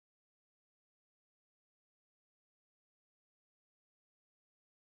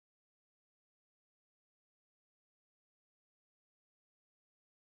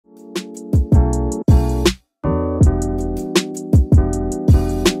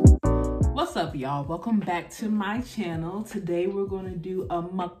What's up, y'all? Welcome back to my channel. Today we're going to do a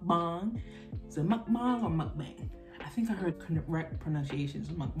mukbang. Is it mukbang or mukbang? I think I heard correct pronunciations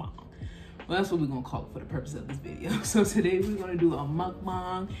of mukbang. Well, that's what we're going to call it for the purpose of this video. So today we're going to do a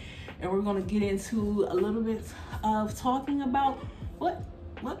mukbang, and we're going to get into a little bit of talking about what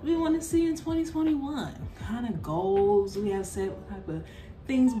we want to see in 2021. Kind of goals we have set, what type of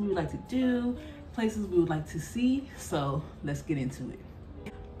things we would like to do, places we would like to see. So let's get into it.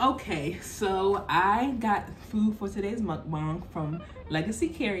 Okay, so I got food for today's mukbang from Legacy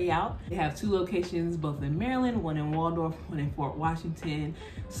Carryout. They have 2 locations, both in Maryland, one in Waldorf, one in Fort Washington.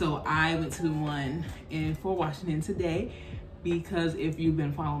 So I went to the one in Fort Washington today because if you've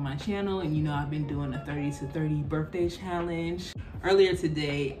been following my channel and you know I've been doing a 30 to 30 birthday challenge. Earlier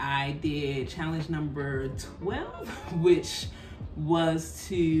today, I did challenge number 12, which was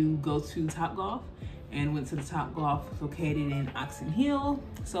to go to Topgolf, and went to the Topgolf located in Oxon Hill.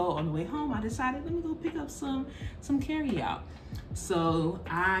 So on the way home, I decided, let me go pick up some carryout. So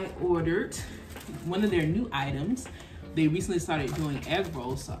I ordered one of their new items. They recently started doing egg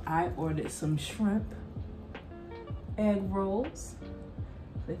rolls, so I ordered some shrimp egg rolls.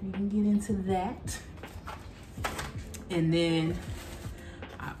 So if you can get into that. And then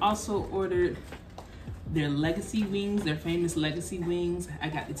I also ordered their legacy wings, their famous legacy wings. I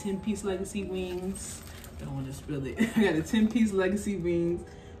got the 10-piece legacy wings. Don't want to spill it. I got the 10-piece legacy wings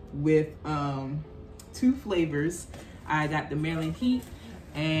with 2 flavors. I got the Maryland Heat,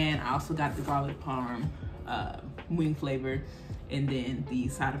 and I also got the garlic parm wing flavor, and then the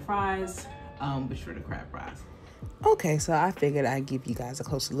side of fries with shredded crab fries. Okay, so I figured I'd give you guys a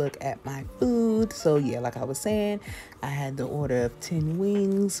closer look at my food. So yeah, like I was saying, I had the order of 10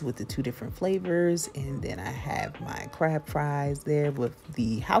 wings with the 2 different flavors, and then I have my crab fries there with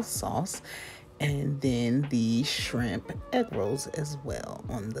the house sauce, and then the shrimp egg rolls as well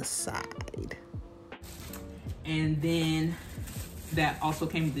on the side. And then that also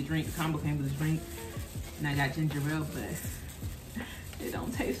came with the drink. The combo came with the drink, and I got ginger ale, but it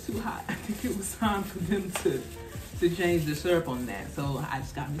don't taste too hot. I think it was time for them to change the syrup on that. So I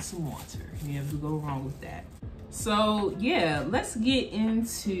just got me some water. You never go wrong with that. So yeah, let's get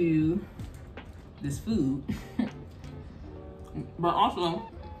into this food. But also,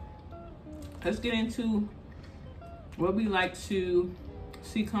 let's get into what we like to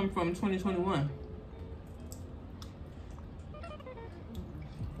see come from 2021.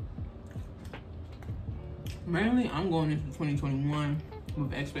 Mainly, I'm going into 2021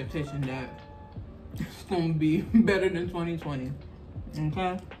 with expectation that it's gonna be better than 2020.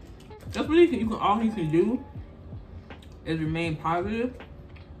 Okay, that's really all you can do is remain positive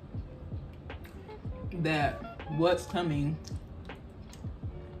that what's coming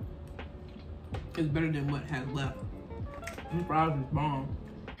is better than what has left. I'm proud of this bomb.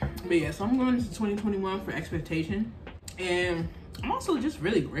 But yeah, so I'm going into 2021 for expectation, and I'm also just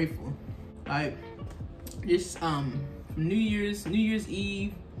really grateful. Like, just from New Year's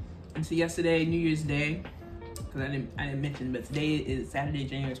Eve until yesterday, New Year's Day, because I didn't mention, but today is Saturday,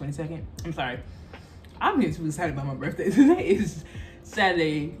 January 22nd. I'm sorry, I'm getting too excited about my birthday. Today is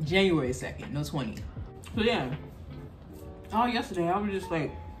Saturday, January 2nd, no 20. So yeah, all yesterday I was just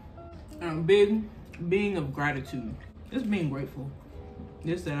like big being of gratitude, just being grateful,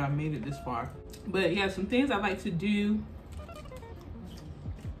 just that I made it this far. But yeah, some things I like to do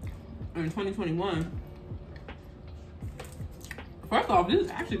in 2021. First off, this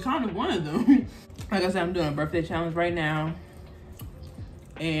is actually kind of one of them. Like I said, I'm doing a birthday challenge right now,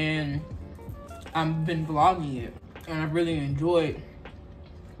 and I've been vlogging it, and I've really enjoyed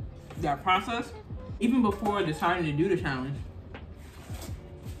that process. Even before deciding to do the challenge,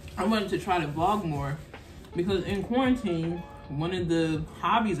 I wanted to try to vlog more, because in quarantine, one of the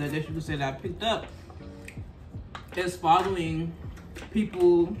hobbies, I guess you could say, that I picked up is following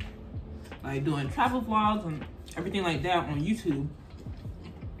people, like doing travel vlogs and everything like that on YouTube.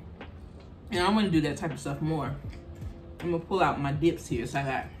 And I want to do that type of stuff more. I'm gonna pull out my dips here. So I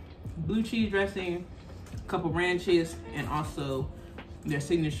got blue cheese dressing, a couple ranches, and also their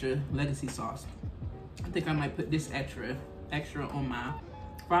signature legacy sauce. I think I might put this extra on my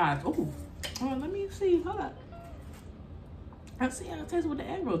fries. Oh, let me see. Hold up. Let's see how it tastes with the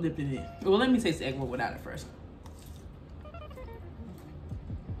egg roll dipped in it. Well, let me taste the egg roll without it first.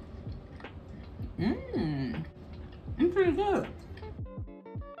 It's pretty good.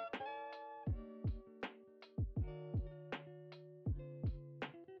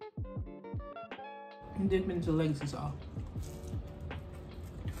 And dip into the legacy sauce.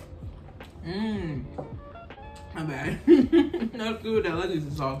 My bad. Not good with that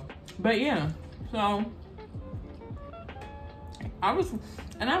lettuce sauce. But yeah, so I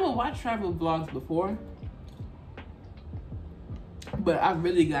would watch travel vlogs before, but I've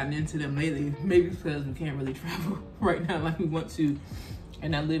really gotten into them lately. Maybe because we can't really travel right now like we want to,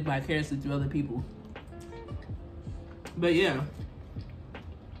 and I live vicariously through other people. But yeah,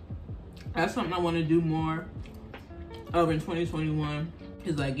 that's something I want to do more of in 2021,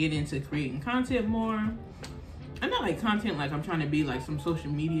 is like get into creating content more. And not like content like I'm trying to be like some social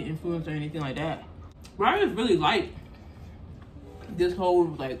media influencer or anything like that, but I just really like this whole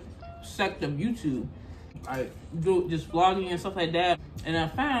like sect of YouTube. I do just vlogging and stuff like that, and I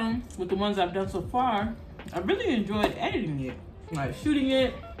found with the ones I've done so far, I really enjoyed editing it, like shooting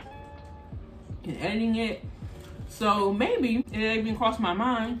it and editing it. So maybe it even crossed my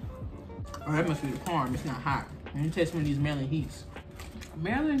mind, or that must be the farm, it's not hot. Let me taste one of these Maryland Heats.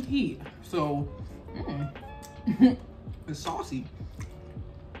 Maryland Heat, so it's saucy.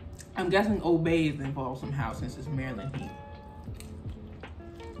 I'm guessing Obey is involved somehow since it's Maryland Heat.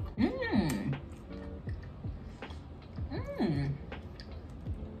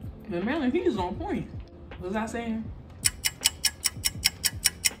 The Maryland Heat is on point. What was I saying?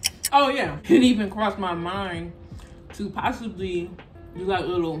 Oh yeah, it even crossed my mind to possibly do like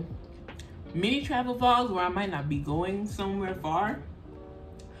little mini travel vlogs where I might not be going somewhere far,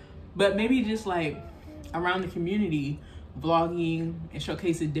 but maybe just like around the community, vlogging and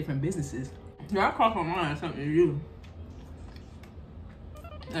showcasing different businesses. That crossed my mind, something to do.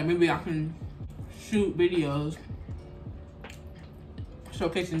 Like maybe I can shoot videos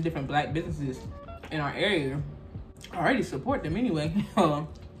showcasing different Black businesses in our area. I already support them anyway.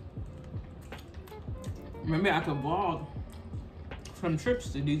 Maybe I could vlog some trips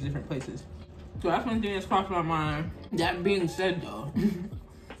to these different places. So that's one thing that's crossed my mind. That being said though,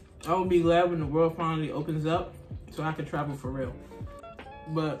 I will be glad when the world finally opens up so I can travel for real.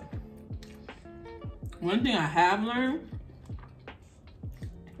 But one thing I have learned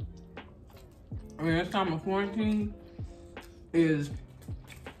during this time of quarantine is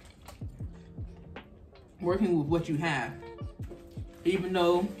working with what you have. Even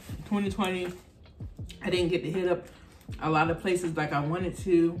though 2020, I didn't get to hit up a lot of places like I wanted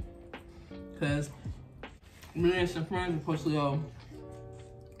to, because me and some friends were supposed to go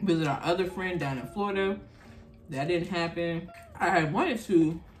visit our other friend down in Florida. That didn't happen. I had wanted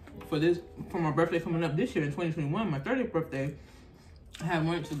to, for my birthday coming up this year in 2021, my 30th birthday, I had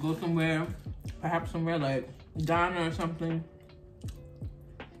wanted to go somewhere, perhaps somewhere like Ghana or something.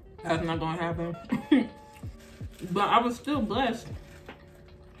 That's not gonna happen. But I was still blessed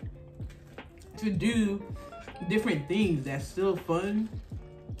to do different things that's still fun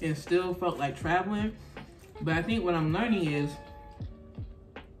and still felt like traveling. But I think what I'm learning is,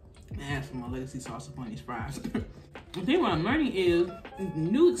 add some more legacy sauce upon these fries. I think what I'm learning is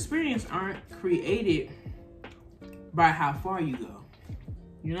new experiences aren't created by how far you go,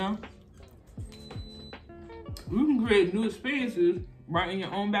 you know? You can create new experiences right in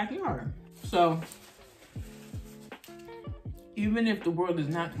your own backyard. So even if the world is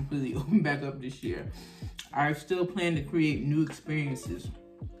not completely open back up this year, I still plan to create new experiences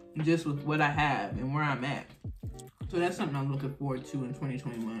just with what I have and where I'm at. So that's something I'm looking forward to in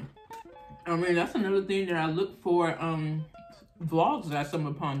 2021. I mean, that's another thing that I look for, vlogs that I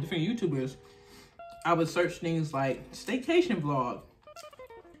stumble upon, different YouTubers. I would search things like staycation vlog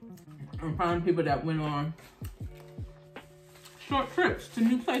and find people that went on short trips to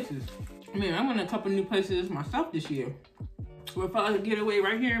new places. I mean, I went a couple new places myself this year. So if I like a getaway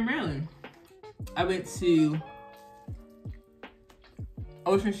right here in Maryland, I went to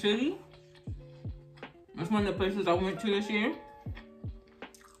Ocean City. That's one of the places I went to this year.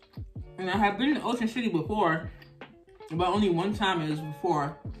 And I have been to Ocean City before, but only one time. It was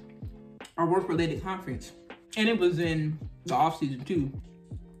before our work-related conference. And it was in the off-season too.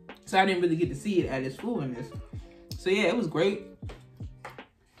 So I didn't really get to see it at its fullness. So yeah, it was great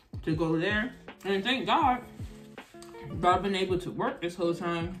to go there. And thank God that I've been able to work this whole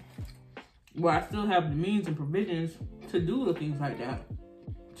time, where I still have the means and provisions to do little things like that.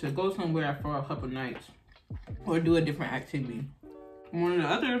 To go somewhere for a couple nights or do a different activity. One of the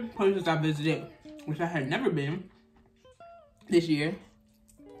other places I visited, which I had never been this year,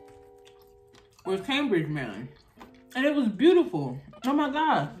 was Cambridge, Maryland. And it was beautiful. Oh my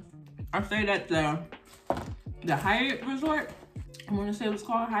God. I stayed at the Hyatt Resort. I want to say it was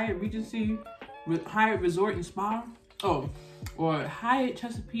called Hyatt Regency, Hyatt Resort and Spa. Oh, or Hyatt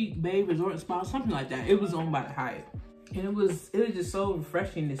Chesapeake Bay Resort and Spa, something like that. It was owned by the Hyatt. And it was just so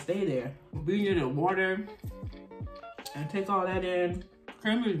refreshing to stay there. Be near the water and take all that in.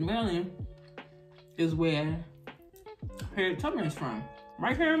 Cambridge, Maryland is where Harriet Tubman's from.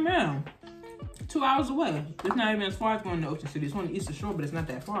 Right here in Maryland. 2 hours away. It's not even as far as going to Ocean City. It's on the Eastern Shore, but it's not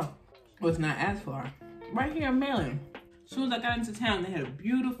that far. Well, it's not as far. Right here in Maryland. As soon as I got into town, they had a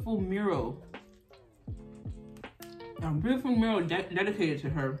beautiful mural. A beautiful mural dedicated to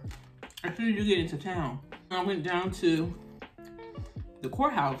her. As soon as you get into town. I went down to the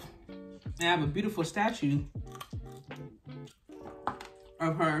courthouse and I have a beautiful statue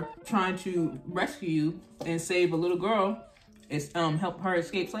of her trying to rescue and save a little girl. It's help her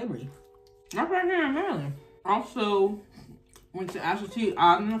escape slavery. Right here in Maryland. Also went to Assateague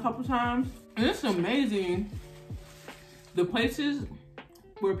Island a couple times. And it's amazing the places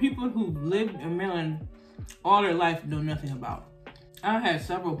where people who lived in Maryland all their life know nothing about. I had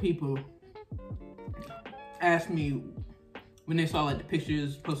several people ask me when they saw like the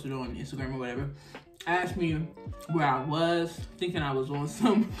pictures posted on Instagram or whatever, asked me where I was, thinking I was on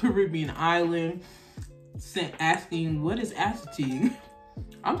some Caribbean island, asking what is Assateague?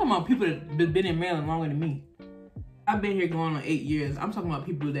 I'm talking about people that been in Maryland longer than me. I've been here going on 8 years. I'm talking about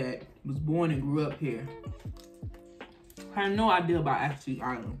people that was born and grew up here. I had no idea about Assateague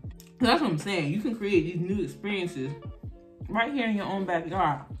Island. That's what I'm saying. You can create these new experiences right here in your own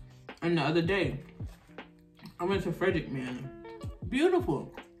backyard. And the other day, I went to Frederick, Maryland.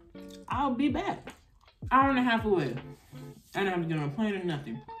 Beautiful. I'll be back. Hour and a half away. I didn't have to get on a plane or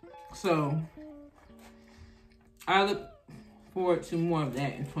nothing. So, I look forward to more of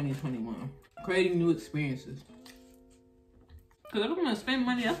that in 2021. Creating new experiences. Because if I'm going to spend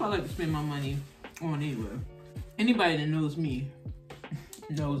money, that's what I like to spend my money on anyway. Anybody that knows me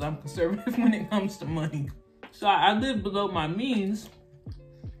knows I'm conservative when it comes to money. So I live below my means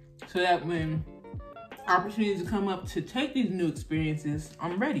so that when opportunities come up to take these new experiences,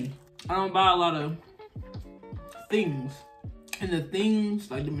 I'm ready. I don't buy a lot of things. And the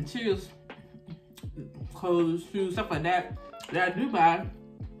things, like the materials, clothes, shoes, stuff like that I do buy,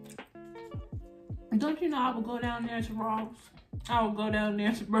 don't you know I will go down there to Ross? I will go down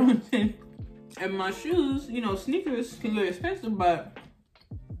there to Burlington. And my shoes, you know, sneakers can get expensive, but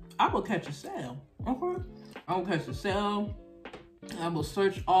I will catch a sale, okay? I will catch a sale. I will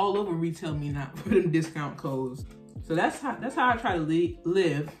search all over Retail Me Not for them discount codes. So that's how I try to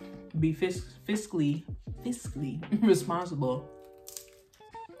live, be fiscally responsible.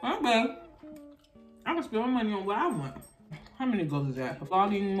 Okay, I can spend my money on what I want. How many goals is that?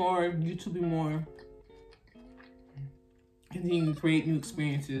 Vlogging more, YouTubing more, continuing to create new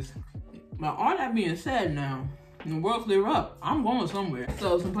experiences. But all that being said now, when the world clear up, I'm going somewhere.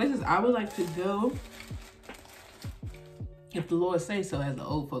 So some places I would like to go, if the Lord say so, as the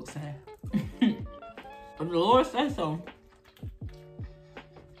old folks say. If the Lord say so,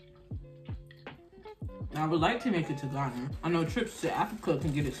 I would like to make it to Ghana. I know trips to Africa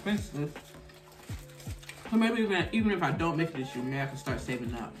can get expensive. So maybe even if I don't make it this year, maybe I can start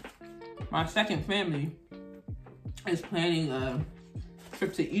saving up. My second family is planning a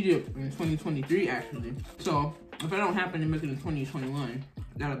trip to Egypt in 2023, actually. So if I don't happen to make it in 2021,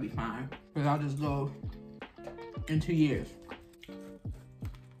 that'll be fine. Because I'll just go in 2 years.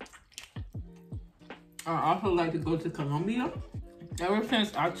 I also like to go to Colombia. Ever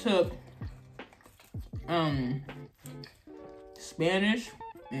since I took Spanish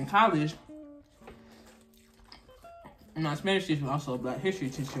in college, my Spanish teacher was also a Black history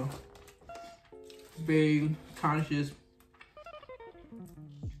teacher. Very conscious.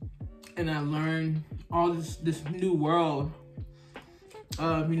 And I learned all this new world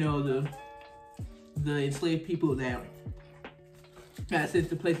of, you know, the enslaved people that got sent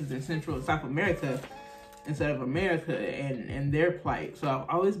to places in Central and South America instead of America and their plight. So I've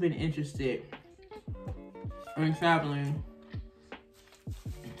always been interested in traveling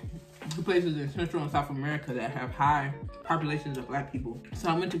to places in Central and South America that have high populations of Black people. So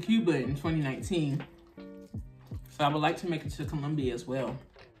I went to Cuba in 2019. So I would like to make it to Colombia as well.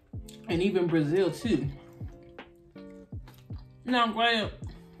 And even Brazil too. Now granted,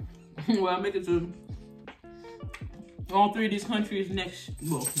 well, I'll make it to all 3 of these countries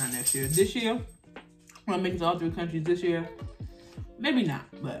this year. I'll make it to all 3 countries this year. Maybe not,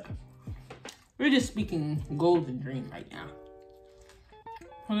 but we're just speaking goals and dreams right now.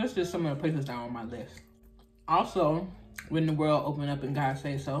 So that's just some of the places down on my list. Also, when the world open up and God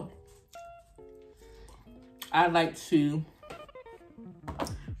say so, I'd like to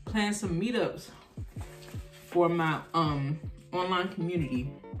plan some meetups for my online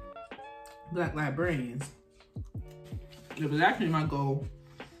community, Black Librarians. It was actually my goal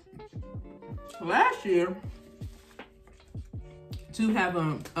last year to have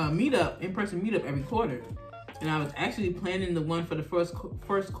a meetup, in-person meetup every quarter. And I was actually planning the one for the first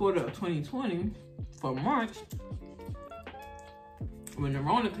quarter of 2020 for March. when the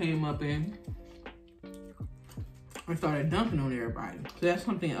Rona came up in, I started dumping on everybody. So that's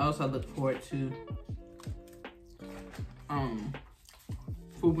something else I look forward to.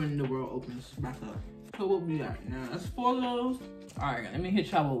 For when the world opens back up. So what we got now? That's 4 of those. All right, let me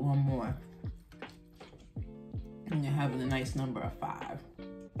hit y'all with one more. And you're having a nice number of 5.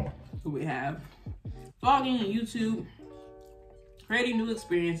 So we have vlogging on YouTube, creating new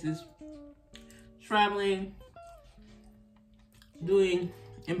experiences, traveling, doing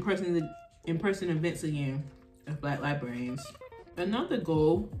in-person events again as Black librarians. Another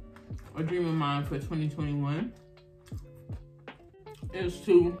goal or dream of mine for 2021 is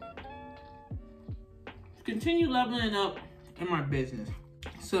to continue leveling up in my business.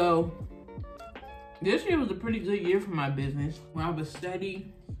 So this year was a pretty good year for my business, where I was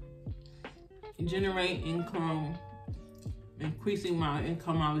steady, generate income, increasing my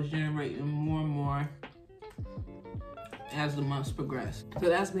income. I was generating more and more as the months progressed. So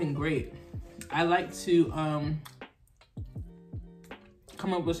that's been great. I like to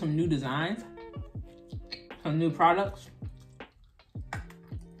come up with some new designs, some new products.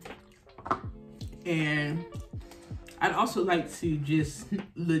 And I'd also like to just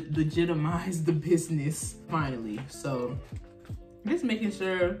legitimize the business finally. So just making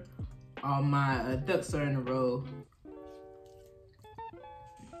sure all my ducks are in a row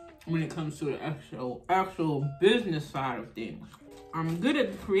when it comes to the actual business side of things. I'm good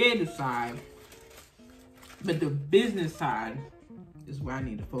at the creative side, but the business side is where I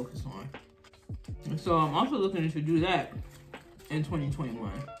need to focus on. And so I'm also looking to do that in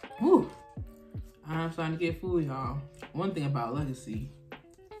 2021. Whew. I'm starting to get food, y'all. One thing about Legacy,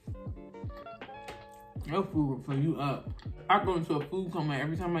 your food will fill you up. I go into a food coma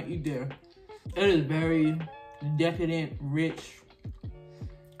every time I eat there. It is very decadent, rich.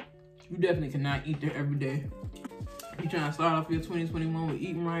 You definitely cannot eat there every day. If you're trying to start off your 2021 with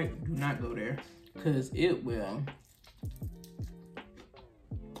eating right, do not go there, because it will.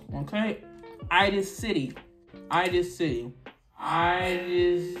 Okay? Itis City. Itis City.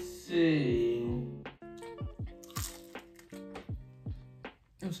 Itis City.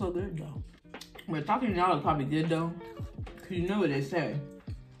 It's so good though. But talking to y'all is probably good though, because you know what they say.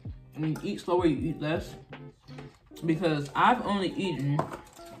 When you eat slower, you eat less. Because I've only eaten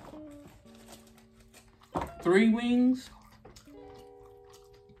 3 wings.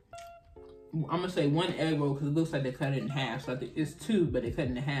 I'm gonna say 1 egg roll because it looks like they cut it in half. So I think it's 2, but they cut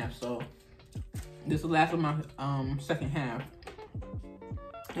it in half. So this will last for my second half.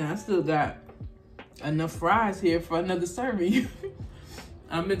 And I still got enough fries here for another serving.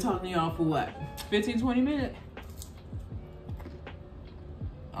 I've been talking to y'all for what? 15, 20 minutes?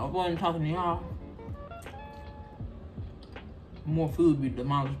 I wasn't talking to y'all. More food would be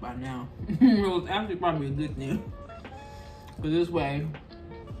demolished by now. It was actually probably a good thing. But this way,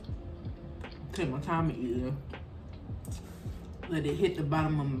 take my time to eat it. Let it hit the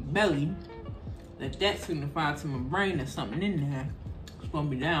bottom of my belly. Let that signify to my brain that something in there is gonna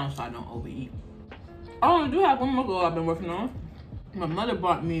be down so I don't overeat. Oh, I do have one more goal I've been working on. My mother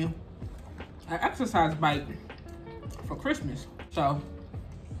bought me an exercise bike for Christmas. So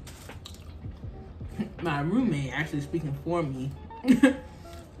my roommate, actually speaking for me,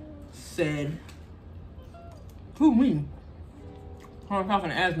 said, to me, her talking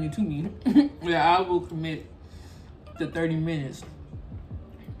to ask me to me, that I will commit to 30 minutes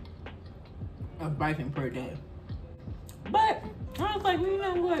of biking per day. But I was like, well, you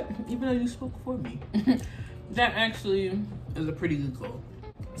know what? Even though you spoke for me, that actually is a pretty good goal.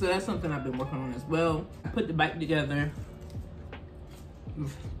 So that's something I've been working on as well. I put the bike together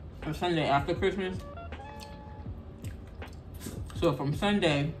for Sunday after Christmas. So from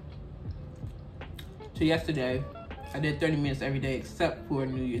Sunday to yesterday, I did 30 minutes every day except for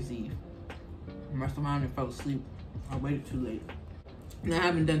New Year's Eve. I messed around and fell asleep. I waited too late. And I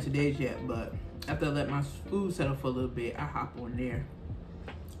haven't done today's yet, but after I let my food settle for a little bit, I hop on there.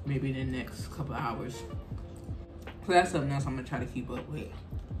 Maybe in the next couple of hours. So that's something else I'm gonna try to keep up with.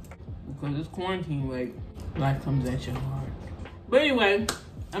 Because this quarantine, like, life comes at you hard. But anyway,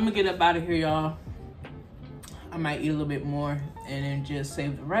 I'm gonna get up out of here, y'all. I might eat a little bit more and then just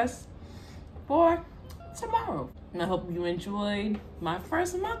save the rest for tomorrow. And I hope you enjoyed my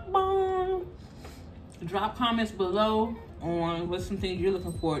first mukbang. Drop comments below on what's some things you're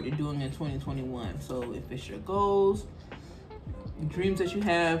looking forward to doing in 2021. So if it's your goals, dreams that you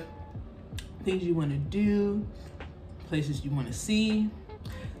have, things you want to do, places you want to see,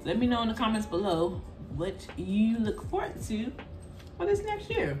 let me know in the comments below what you look forward to for this next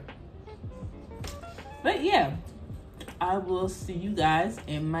year. But yeah, I will see you guys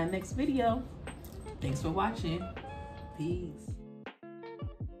in my next video. Thanks for watching. Peace.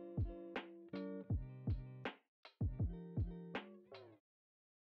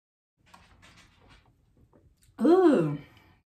 Ugh.